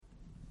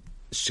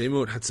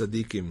Shemot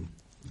Hatzaddikim,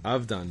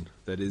 Avdan,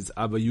 that is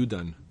Abba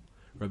Yudan,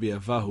 Rabbi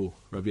Avahu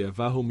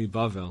mi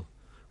Bavel,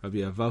 Rabbi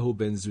Avahu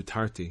ben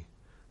Zutarti,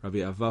 Rabbi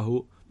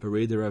Avahu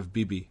Bereder Rav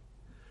Bibi,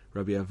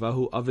 Rabbi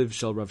Avahu Aviv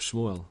shel Rav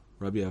Shmuel,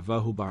 Rabbi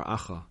Avahu bar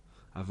Acha,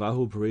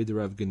 Avahu Bereder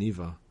Rav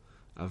Geniva,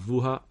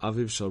 Avuha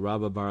Aviv shel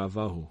Rabba bar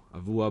Avahu,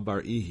 Avua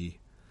bar Ihi,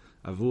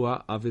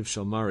 Avua Aviv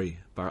shel Mari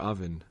bar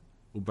Avin,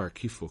 Ubar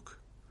Kifuk,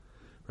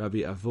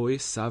 Rabbi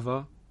Avoi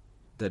Sava,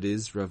 that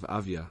is Rav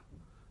Avia,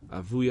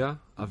 Avuya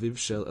Aviv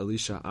shel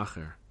Elisha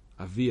Acher,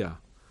 Avia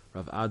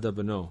Rav Ada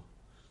Beno,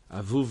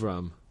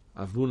 Avuvram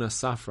Avuna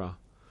Safra,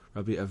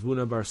 Rabbi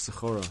Avuna bar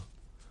Sechora,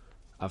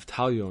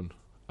 Avtalyon,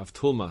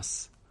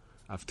 Avtulmas,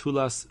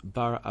 Avtulas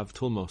bar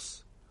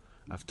Avtulmos,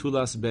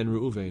 Avtulas ben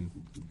Reuven,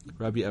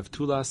 Rabbi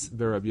Avtulas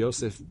ben Rabbi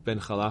Yosef ben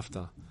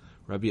Chalafta,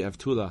 Rabbi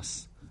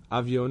Avtulas,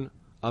 Avion,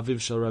 Aviv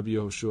shel Rabbi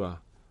Yehoshua,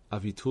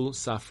 Avitul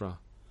Safra,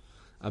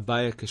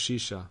 Abaya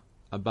Kashisha,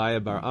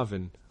 Abaya bar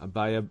Avin,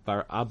 Abaya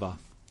bar Abba,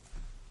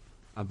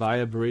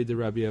 Abaya Bereder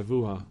Rabbi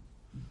Avuha,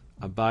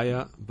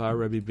 Abaya bar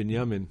Rabbi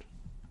Binyamin,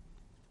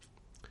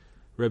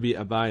 Rabbi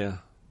Abaya,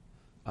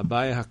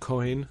 Abaya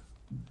HaKohen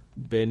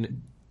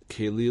ben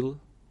Kelil,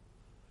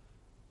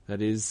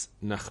 that is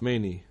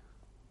Nachmeni,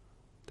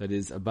 that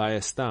is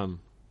Abaya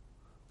Stam,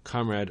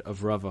 comrade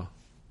of Rava.